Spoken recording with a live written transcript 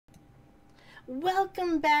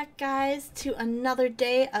Welcome back, guys, to another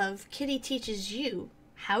day of Kitty Teaches You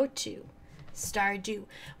How to Stardew.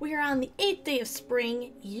 We are on the 8th day of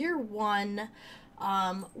spring, year 1,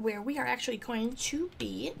 where we are actually going to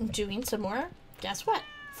be doing some more, guess what?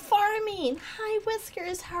 Farming! Hi,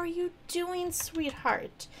 Whiskers, how are you doing,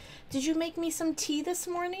 sweetheart? Did you make me some tea this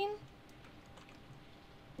morning?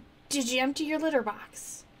 Did you empty your litter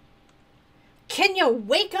box? Can you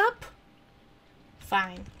wake up?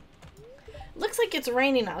 Fine. Looks like it's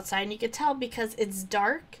raining outside, and you can tell because it's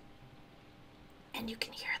dark and you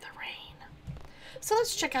can hear the rain. So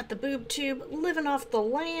let's check out the boob tube, living off the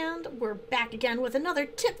land. We're back again with another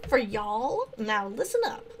tip for y'all. Now listen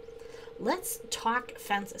up. Let's talk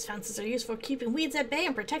fences. Fences are useful for keeping weeds at bay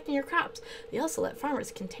and protecting your crops. They also let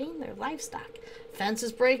farmers contain their livestock.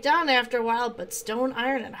 Fences break down after a while, but stone,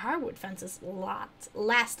 iron, and hardwood fences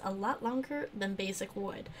last a lot longer than basic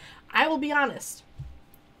wood. I will be honest.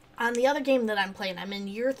 On the other game that I'm playing, I'm in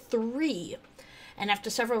year 3, and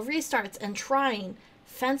after several restarts and trying,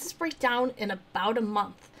 fences break down in about a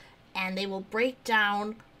month, and they will break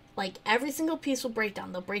down, like every single piece will break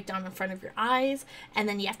down. They'll break down in front of your eyes, and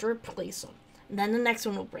then you have to replace them. And then the next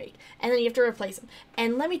one will break, and then you have to replace them.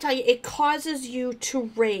 And let me tell you, it causes you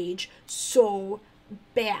to rage so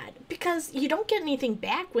bad, because you don't get anything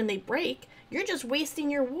back when they break. You're just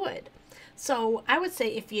wasting your wood. So I would say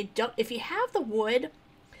if you have the wood,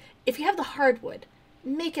 if you have the hardwood,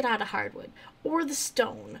 make it out of hardwood, or the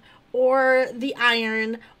stone, or the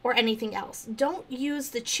iron, or anything else. Don't use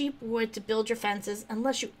the cheap wood to build your fences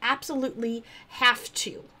unless you absolutely have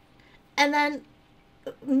to. And then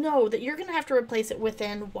know that you're going to have to replace it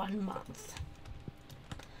within 1 month.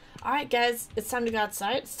 Alright guys, it's time to go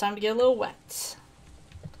outside. It's time to get a little wet.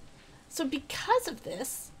 So because of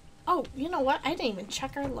this, oh, you know what? I didn't even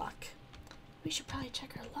check our luck. We should probably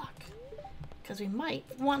check our luck, because we might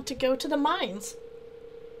want to go to the mines.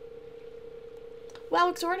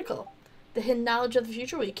 Well, Exortical. The hidden knowledge of the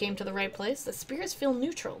future. We came to the right place. The spirits feel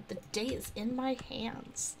neutral. The day is in my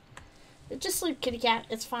hands. Just sleep, kitty cat.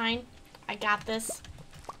 It's fine. I got this.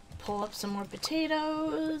 Pull up some more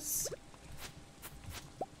potatoes.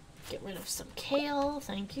 Get rid of some kale.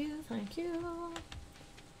 Thank you. Thank you.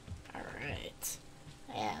 Alright.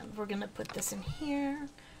 And we're going to put this in here.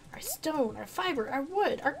 Our stone, our fiber, our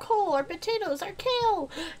wood, our coal, our potatoes, our kale.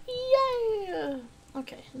 Yay!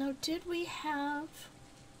 Okay, now did we have...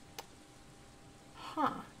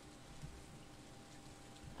 Alright,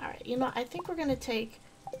 you know, I think we're going to take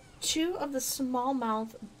 2 of the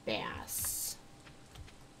smallmouth bass.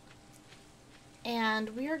 And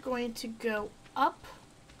we are going to go up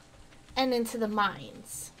and into the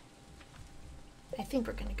mines. I think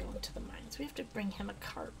we're going to go into the mines. We have to bring him a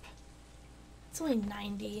carp. It's only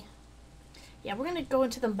 90. Yeah, we're going to go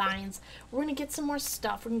into the mines. We're going to get some more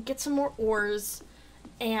stuff. We're going to get some more ores.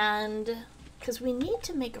 And because we need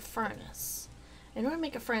to make a furnace. In order to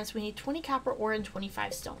make a furnace, we need 20 copper ore and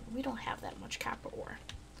 25 stone. We don't have that much copper ore.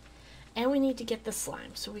 And we need to get the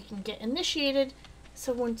slime so we can get initiated.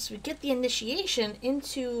 So once we get the initiation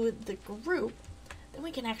into the group, then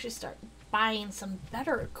we can actually start buying some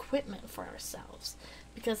better equipment for ourselves.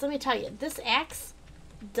 Because let me tell you, this axe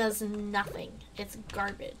does nothing. It's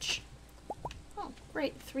garbage. Oh,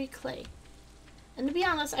 great. 3 clay. And to be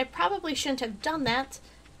honest, I probably shouldn't have done that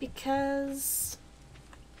because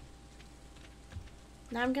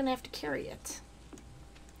now I'm going to have to carry it.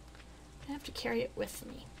 I have to carry it with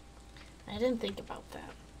me. I didn't think about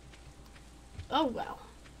that. Oh well.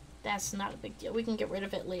 That's not a big deal. We can get rid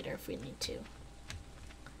of it later if we need to.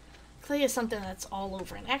 Clay is something that's all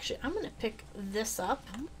over. And actually, I'm going to pick this up,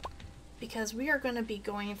 because we are going to be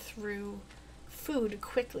going through food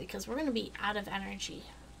quickly because we're going to be out of energy.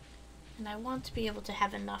 And I want to be able to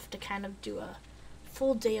have enough to kind of do a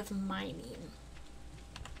full day of mining.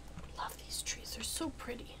 Love these trees. They're so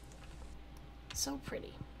pretty. So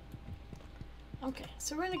pretty. Okay,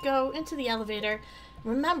 so we're going to go into the elevator.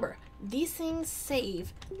 Remember, these things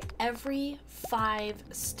save every 5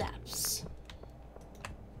 steps.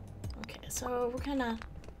 Okay, so we're going to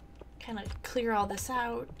kind of clear all this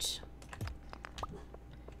out.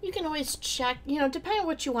 You can always check, you know, depending on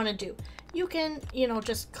what you want to do. You can, you know,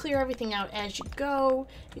 just clear everything out as you go.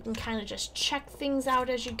 You can kind of just check things out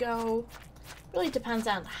as you go. Really depends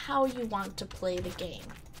on how you want to play the game.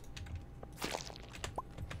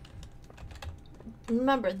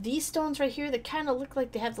 Remember, these stones right here that kind of look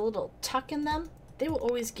like they have the little tuck in them, they will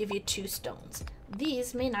always give you 2 stones.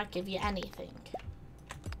 These may not give you anything.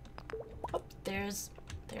 Oh, there's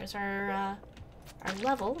our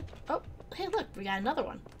level. Oh, hey, look, we got another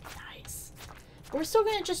one. Nice. We're still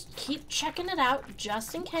going to just keep checking it out,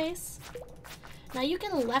 just in case. Now you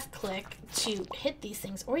can left click to hit these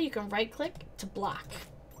things, or you can right click to block.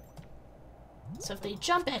 So if they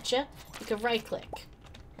jump at you, you can right click.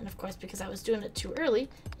 And of course, because I was doing it too early,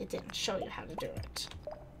 it didn't show you how to do it.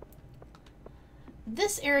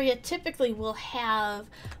 This area typically will have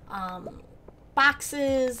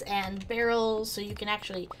boxes and barrels, so you can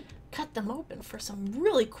actually cut them open for some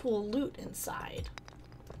really cool loot inside.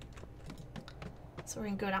 So we're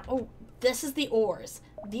going to go down. Oh, this is the ores.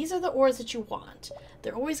 These are the ores that you want.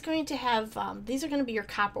 They're always going to have, these are going to be your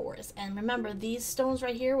copper ores. And remember, these stones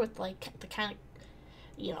right here with like the kind of,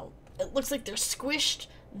 you know, it looks like they're squished.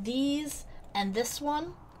 These and this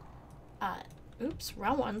one, oops,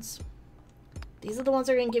 wrong ones. These are the ones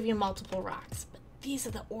that are going to give you multiple rocks. But these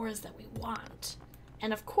are the ores that we want.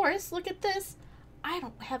 And of course, look at this. I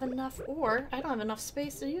don't have enough ore. I don't have enough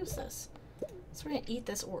space to use this. So we're going to eat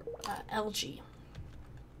this algae.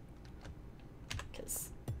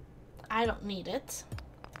 Because I don't need it.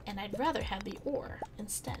 And I'd rather have the ore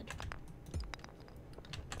instead.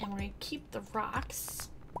 And we're going to keep the rocks.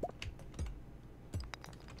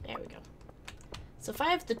 There we go. So if I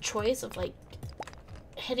have the choice of like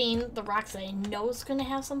hitting the rocks that I know is going to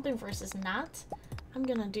have something versus not, I'm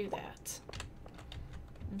going to do that.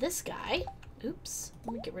 This guy, oops,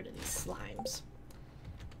 let me get rid of these slimes.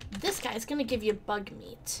 This guy is going to give you bug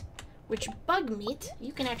meat, which bug meat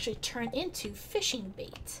you can actually turn into fishing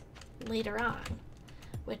bait later on,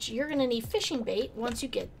 which you're going to need fishing bait once you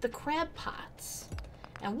get the crab pots.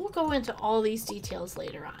 And we'll go into all these details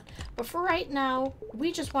later on. But for right now,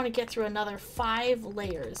 we just want to get through another 5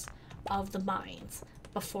 layers of the mines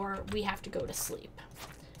before we have to go to sleep.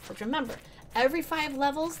 But remember, every 5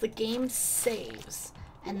 levels, the game saves.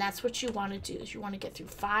 And that's what you want to do, is you want to get through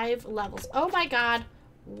 5 levels. Oh my god,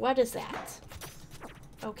 what is that?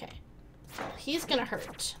 Okay, well, he's gonna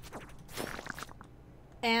hurt.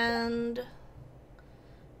 And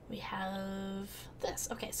we have this.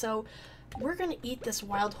 Okay, so we're gonna eat this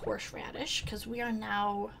wild horseradish because we are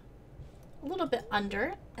now a little bit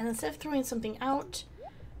under. And instead of throwing something out,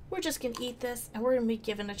 we're just gonna eat this and we're gonna be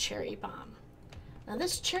given a cherry bomb. Now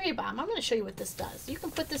this cherry bomb, I'm gonna show you what this does. You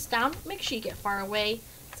can put this down, make sure you get far away,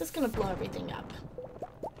 so it's gonna blow everything up.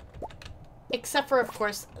 Except for, of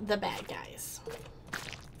course, the bad guys.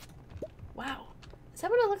 Wow. Is that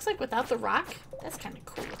what it looks like without the rock? That's kind of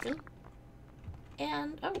cool looking.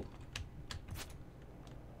 And, oh.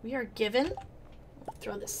 We are given,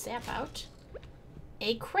 throw this sap out,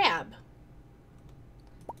 a crab.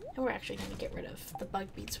 And we're actually going to get rid of the bug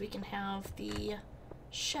beets. We can have the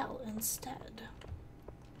shell instead.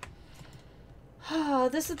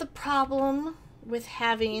 This is the problem with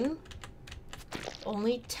having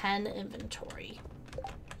only 10 inventory,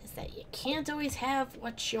 is that you can't always have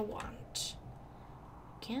what you want.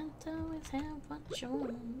 Can't always have what you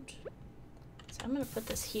want. So I'm going to put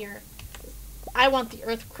this here. I want the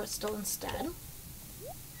earth crystal instead.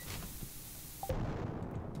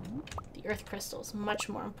 The earth crystal is much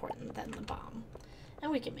more important than the bomb.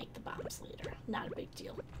 And we can make the bombs later. Not a big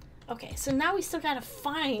deal. Okay, so now we still gotta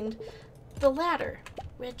find the ladder,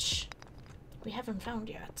 which we haven't found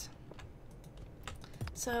yet.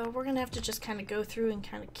 So we're gonna have to just kind of go through and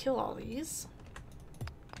kind of kill all these.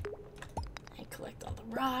 And collect all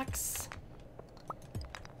the rocks.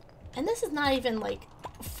 And this is not even like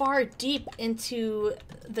far deep into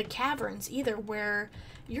the caverns either, where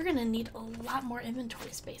you're gonna need a lot more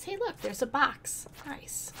inventory space. Hey look, there's a box.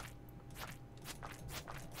 Nice.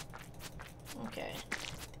 Okay.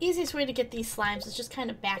 The easiest way to get these slimes is just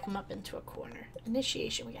kind of back them up into a corner.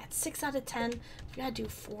 Initiation, we got 6 out of 10. We gotta do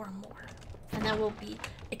 4 more. And that will be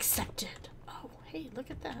accepted. Oh, hey,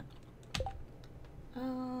 look at that.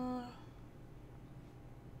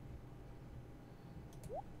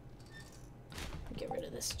 Get rid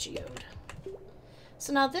of this geode.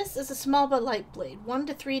 So now this is a small but light blade. 1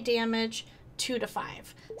 to 3 damage, 2 to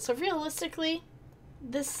 5. So realistically,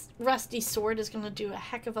 this rusty sword is going to do a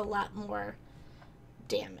heck of a lot more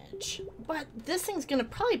damage. But this thing's going to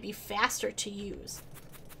probably be faster to use.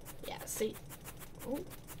 Yeah, see? Ooh.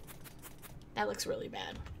 That looks really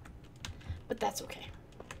bad. But that's okay.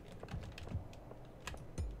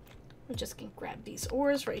 I'm just going to grab these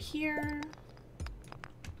ores right here.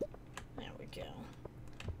 There we go.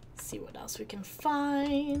 See what else we can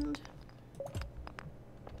find.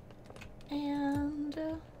 And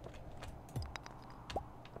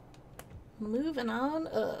moving on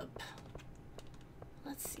up.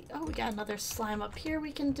 Let's see. Oh, we got another slime up here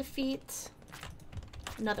we can defeat.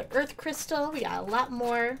 Another earth crystal. We got a lot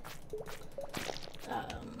more.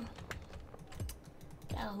 Got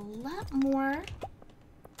a lot more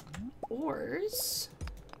ores.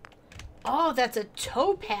 Oh, that's a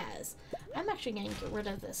topaz. I'm actually going to get rid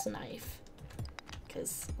of this knife.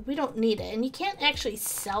 Because we don't need it. And you can't actually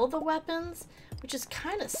sell the weapons, which is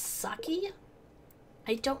kind of sucky.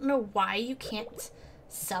 I don't know why you can't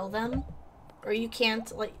sell them. Or you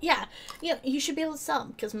can't, like, yeah, you should be able to sell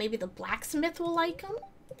them. Because maybe the blacksmith will like them.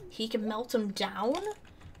 He can melt them down,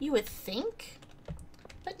 you would think.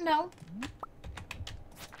 But no.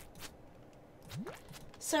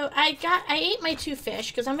 So I ate my 2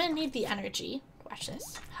 fish because I'm going to need the energy. Watch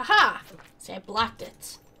this. Haha! See, I blocked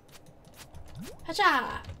it.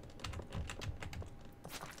 Hacha!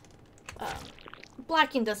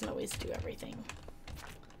 Blocking doesn't always do everything.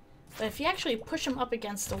 But if you actually push them up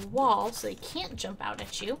against the wall so they can't jump out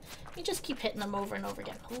at you, you just keep hitting them over and over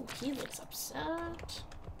again. Oh, he looks upset.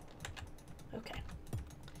 Okay.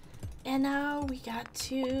 And now we got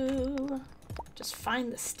to just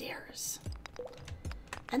find the stairs.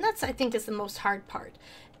 And that's, I think, is the most hard part.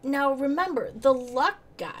 Now, remember, the luck,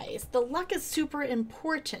 guys, the luck is super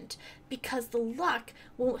important because the luck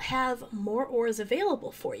will have more ores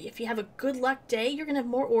available for you. If you have a good luck day, you're going to have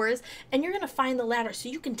more ores and you're going to find the ladder so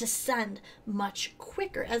you can descend much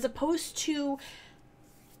quicker as opposed to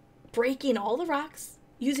breaking all the rocks,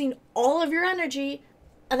 using all of your energy,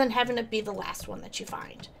 and then having it be the last one that you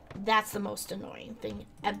find. That's the most annoying thing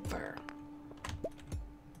ever.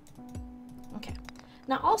 Okay.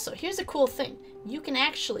 Now also, here's a cool thing. You can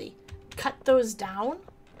actually cut those down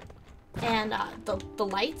and the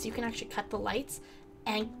lights, you can actually cut the lights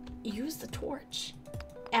and use the torch.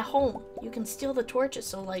 At home, you can steal the torches.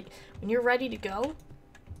 So like when you're ready to go,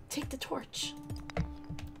 take the torch.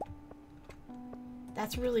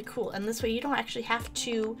 That's really cool. And this way you don't actually have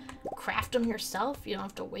to craft them yourself. You don't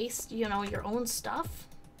have to waste, you know, your own stuff.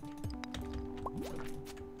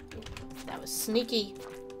 That was sneaky.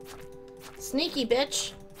 Sneaky,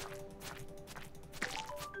 bitch.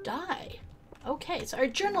 Die. Okay, so our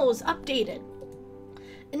journal was updated.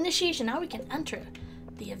 Initiation. Now we can enter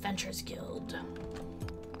the Adventurers Guild.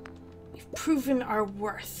 We've proven our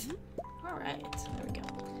worth. Alright, there we go.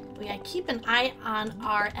 We gotta keep an eye on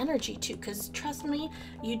our energy too, because trust me,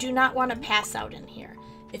 you do not want to pass out in here.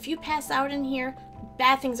 If you pass out in here,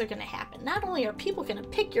 bad things are going to happen. Not only are people going to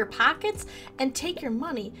pick your pockets and take your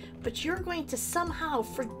money, but you're going to somehow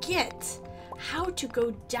forget how to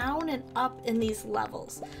go down and up in these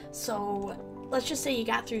levels. So let's just say you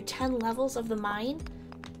got through 10 levels of the mine.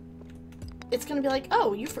 It's going to be like,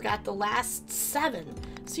 oh, you forgot the last 7.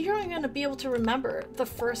 So you're only going to be able to remember the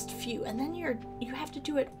first few. And then you have to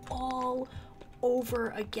do it all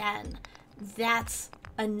over again. That's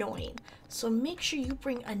annoying. So make sure you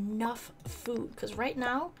bring enough food. Because right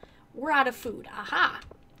now, we're out of food. Aha!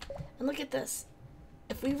 And look at this.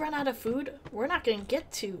 If we run out of food, we're not going to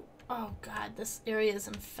get to... Oh god, this area is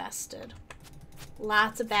infested.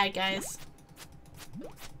 Lots of bad guys.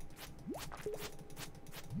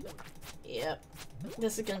 Yep.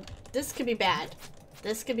 This could be bad.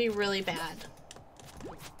 This could be really bad.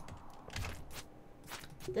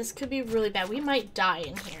 This could be really bad. We might die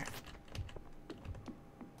in here.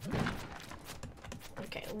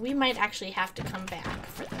 Okay, we might actually have to come back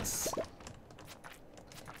for this.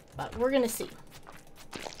 But we're gonna see.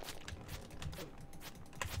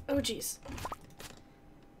 Oh, geez.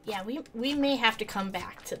 Yeah, we may have to come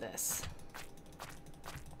back to this.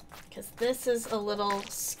 Because this is a little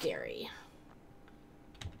scary.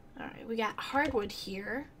 Alright, we got hardwood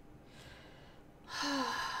here.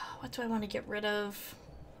 What do I want to get rid of?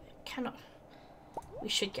 We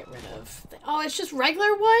should get rid of... Oh, it's just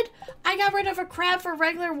regular wood? I got rid of a crab for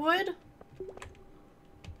regular wood?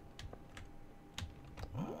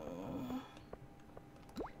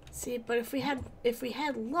 See, but if we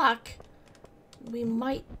had luck, we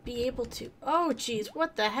might be able to. Oh, geez,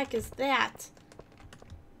 what the heck is that?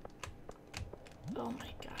 Oh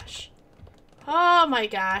my gosh! Oh my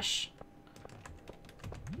gosh!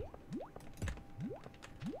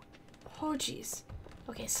 Oh, geez.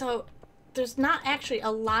 Okay, so there's not actually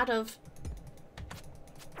a lot of.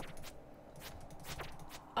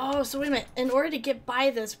 Oh, so wait a minute. In order to get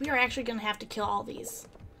by this, we are actually gonna have to kill all these.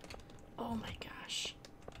 Oh my gosh.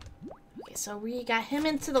 Okay, so we got him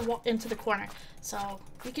into the corner. So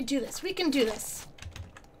we can do this. We can do this.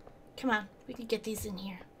 Come on, we can get these in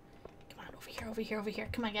here. Come on, over here, over here, over here.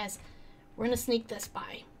 Come on, guys. We're gonna sneak this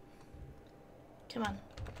by. Come on.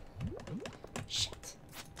 Shit.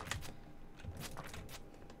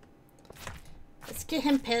 Let's get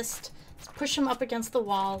him pissed. Let's push him up against the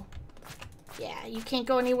wall. Yeah, you can't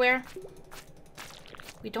go anywhere.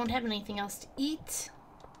 We don't have anything else to eat.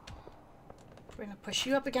 We're gonna push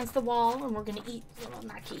you up against the wall, and we're gonna eat. Well,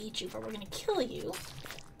 not to eat you, but we're gonna kill you.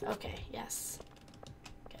 Okay, yes.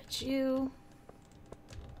 Got you.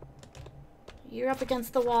 You're up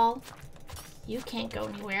against the wall. You can't go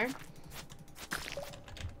anywhere.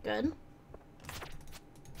 Good.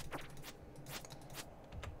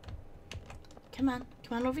 Come on.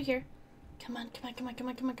 Come on over here. Come on, come on, come on, come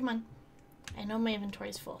on, come on, come on. I know my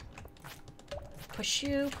inventory's full. Push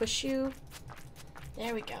you, push you.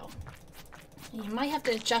 There we go. You might have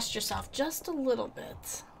to adjust yourself just a little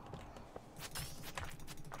bit.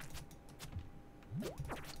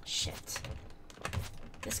 Shit.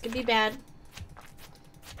 This could be bad.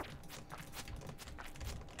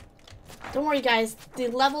 Don't worry, guys. The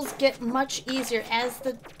levels get much easier as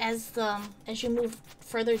you move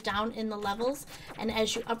further down in the levels and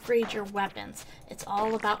as you upgrade your weapons. It's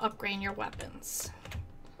all about upgrading your weapons.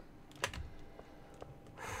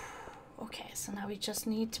 Okay, so now we just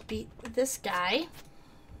need to beat this guy.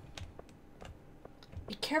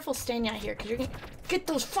 Be careful standing out here, because you're gonna get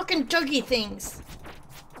those fucking Dougie things.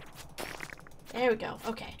 There we go.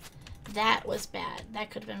 Okay. That was bad.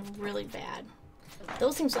 That could have been really bad.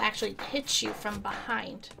 Those things will actually hit you from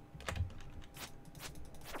behind.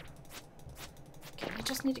 Okay, I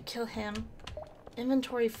just need to kill him.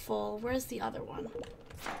 Inventory full. Where's the other one?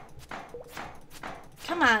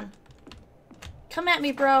 Come on. Come at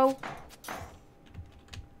me, bro.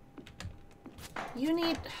 You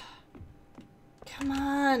need... Come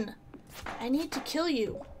on. I need to kill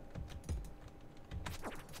you.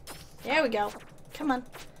 There we go. Come on.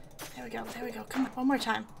 There we go. There we go. Come on. One more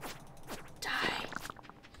time. Die.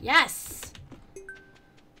 Yes.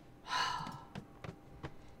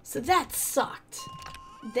 So that sucked.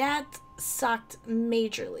 That sucked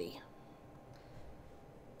majorly.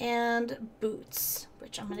 And boots,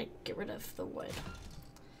 which I'm going to get rid of the wood.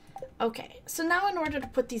 Okay, so now in order to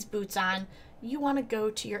put these boots on, you want to go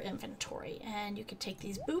to your inventory, and you can take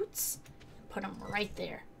these boots and put them right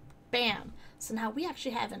there. Bam! So now we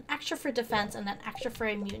actually have an extra for defense and an extra for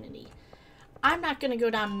immunity. I'm not going to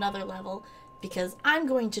go down another level because I'm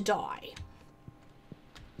going to die.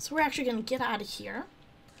 So we're actually going to get out of here.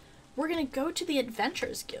 We're going to go to the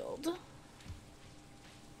Adventurers Guild.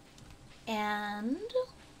 And...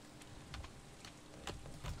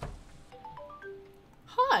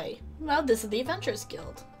 Hi! Well, this is the Adventurers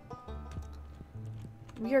Guild.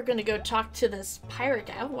 We are going to go talk to this pirate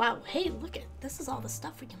guy. Oh, wow. Hey, look at this is all the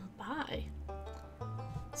stuff we can buy.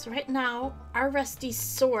 So right now, our rusty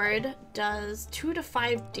sword does 2 to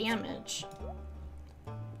 5 damage.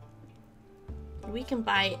 We can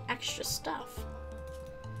buy extra stuff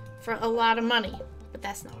for a lot of money, but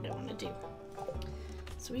that's not what I want to do.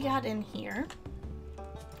 So we got in here.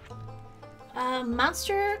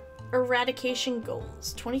 Monster eradication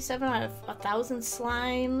goals. 27 out of 1,000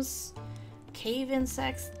 slimes. Cave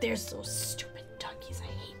insects. There's those stupid duckies. I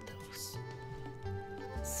hate those.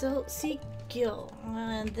 So, see Gil.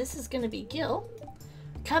 And this is going to be Gil.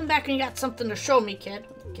 Come back when you got something to show me, kid.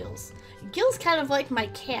 Gil's kind of like my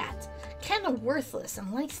cat. Kind of worthless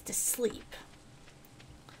and likes to sleep.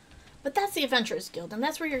 But that's the Adventurers Guild, and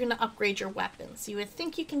that's where you're going to upgrade your weapons. You would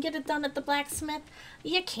think you can get it done at the blacksmith.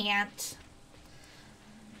 You can't.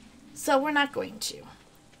 So we're not going to.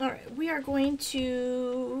 Alright, we are going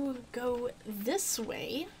to go this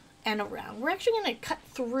way and around. We're actually going to cut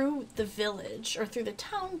through the village, or through the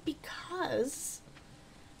town, because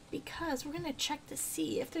we're going to check to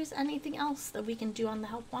see if there's anything else that we can do on the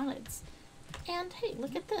Help Wanteds. And hey,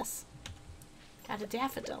 look at this. Got a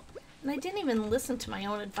daffodil. And I didn't even listen to my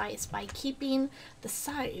own advice by keeping the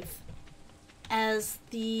scythe as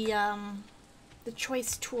the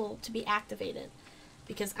choice tool to be activated.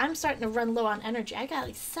 Because I'm starting to run low on energy. I got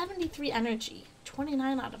like 73 energy.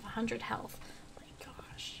 29 out of 100 health. Oh my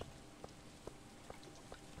gosh.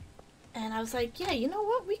 And I was like, yeah, you know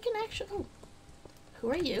what? We can actually... Oh, who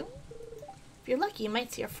are you? If you're lucky, you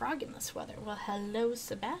might see a frog in this weather. Well, hello,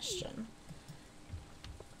 Sebastian.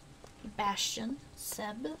 Bastion.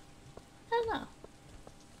 Seb. I don't know.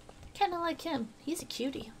 Kind of like him. He's a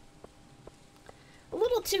cutie. A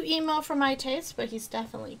little too emo for my taste, but he's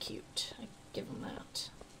definitely cute. I give him that.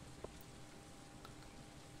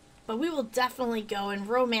 But we will definitely go and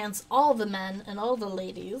romance all the men and all the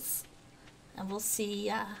ladies. And we'll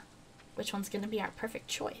see which one's going to be our perfect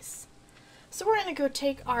choice. So we're going to go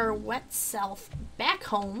take our wet self back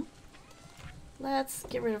home. Let's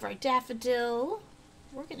get rid of our daffodil.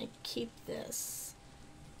 We're going to keep this.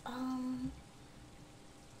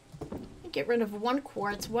 Get rid of 1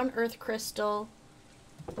 quartz, 1 earth crystal,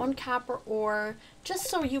 1 copper ore, just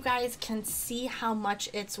so you guys can see how much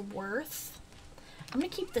it's worth. I'm going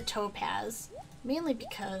to keep the topaz, mainly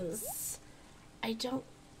because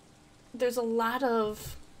there's a lot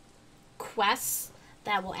of quests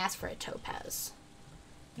that will ask for a topaz.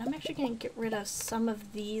 But I'm actually going to get rid of some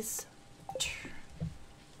of these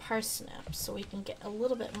parsnips so we can get a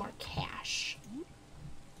little bit more cash.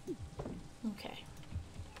 Okay.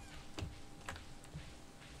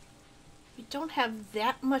 We don't have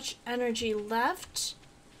that much energy left,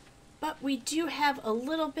 but we do have a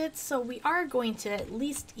little bit, so we are going to at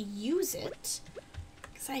least use it,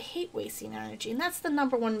 because I hate wasting energy, and that's the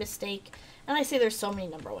number one mistake. And I say there's so many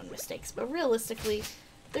number one mistakes, but realistically,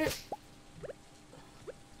 use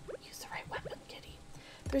the right weapon, kitty.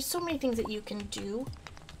 There's so many things that you can do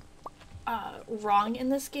wrong in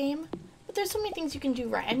this game, but there's so many things you can do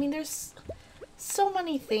right. I mean, there's so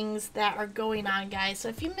many things that are going on, guys. So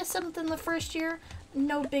if you miss something the first year,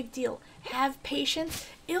 no big deal. Have patience.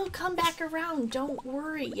 It'll come back around. Don't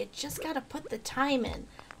worry. You just got to put the time in.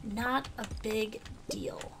 Not a big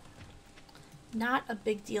deal. Not a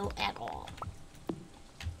big deal at all.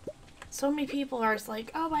 So many people are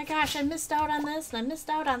like, oh my gosh, I missed out on this and I missed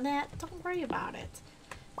out on that. Don't worry about it.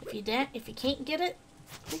 If you can't get it,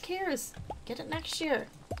 who cares? Get it next year.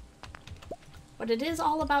 But it is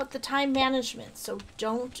all about the time management, so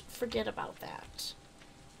don't forget about that.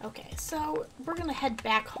 Okay, so we're going to head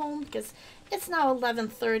back home because it's now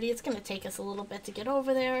 11:30. It's going to take us a little bit to get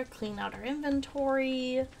over there, clean out our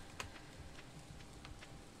inventory.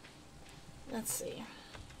 Let's see.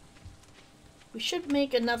 We should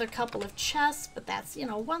make another couple of chests, but that's, you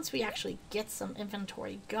know, once we actually get some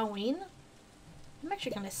inventory going. I'm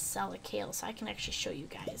actually going to sell a kale so I can actually show you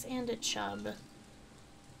guys. And a chub.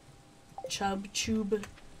 Chub.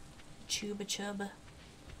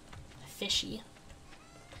 Fishy.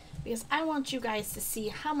 Because I want you guys to see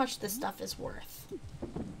how much this stuff is worth.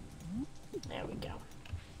 There we go.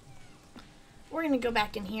 We're going to go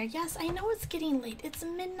back in here. Yes, I know it's getting late. It's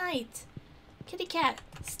midnight. Kitty cat,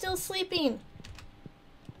 still sleeping.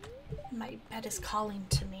 My bed is calling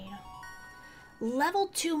to me.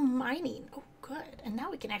 Level 2 mining. Oh, good. And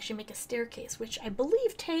now we can actually make a staircase, which I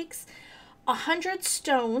believe takes 100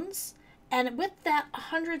 stones. And with that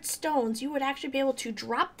 100 stones, you would actually be able to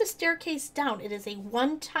drop the staircase down. It is a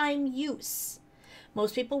one-time use.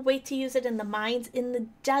 Most people wait to use it in the mines in the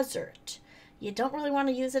desert. You don't really want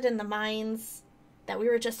to use it in the mines that we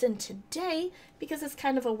were just in today because it's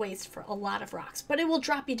kind of a waste for a lot of rocks. But it will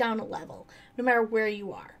drop you down a level no matter where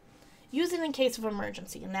you are. Use it in case of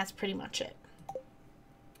emergency, and that's pretty much it.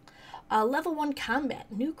 Level 1 combat.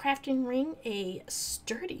 New crafting ring, a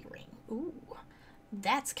sturdy ring. Ooh.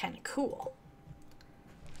 That's kind of cool.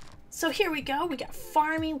 So here we go. We got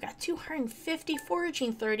farming. We got 250,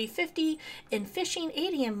 foraging 30, 50, and fishing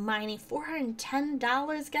 80, and mining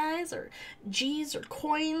 $410, guys, or G's, or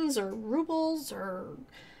coins, or rubles, or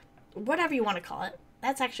whatever you want to call it.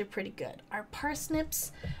 That's actually pretty good. Our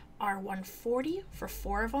parsnips are 140 for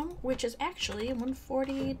 4 of them, which is actually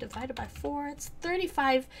 140 divided by 4. It's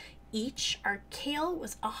 35 each. Our kale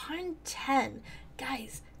was 110.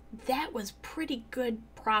 Guys, that was pretty good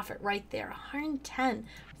profit right there. 110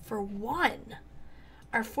 for 1.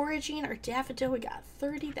 Our foraging, our daffodil, we got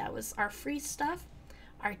 30. That was our free stuff.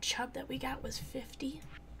 Our chub that we got was 50.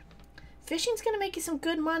 Fishing's going to make you some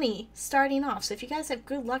good money starting off. So if you guys have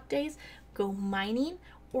good luck days, go mining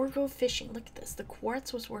or go fishing. Look at this. The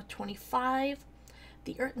quartz was worth 25.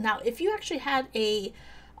 The earth. Now, if you actually had a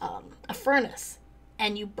furnace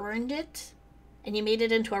and you burned it, and you made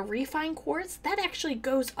it into a refined quartz, that actually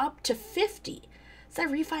goes up to 50. So that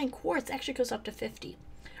refined quartz actually goes up to 50.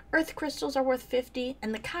 Earth crystals are worth 50,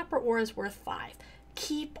 and the copper ore is worth 5.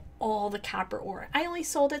 Keep all the copper ore. I only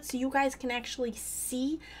sold it so you guys can actually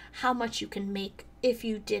see how much you can make if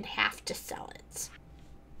you did have to sell it.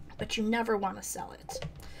 But you never want to sell it.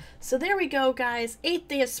 So there we go, guys. 8th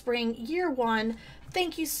day of spring, year 1.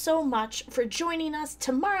 Thank you so much for joining us.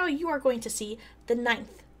 Tomorrow you are going to see the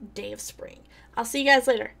 9th day of spring. I'll see you guys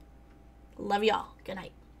later. Love y'all. Good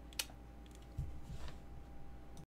night.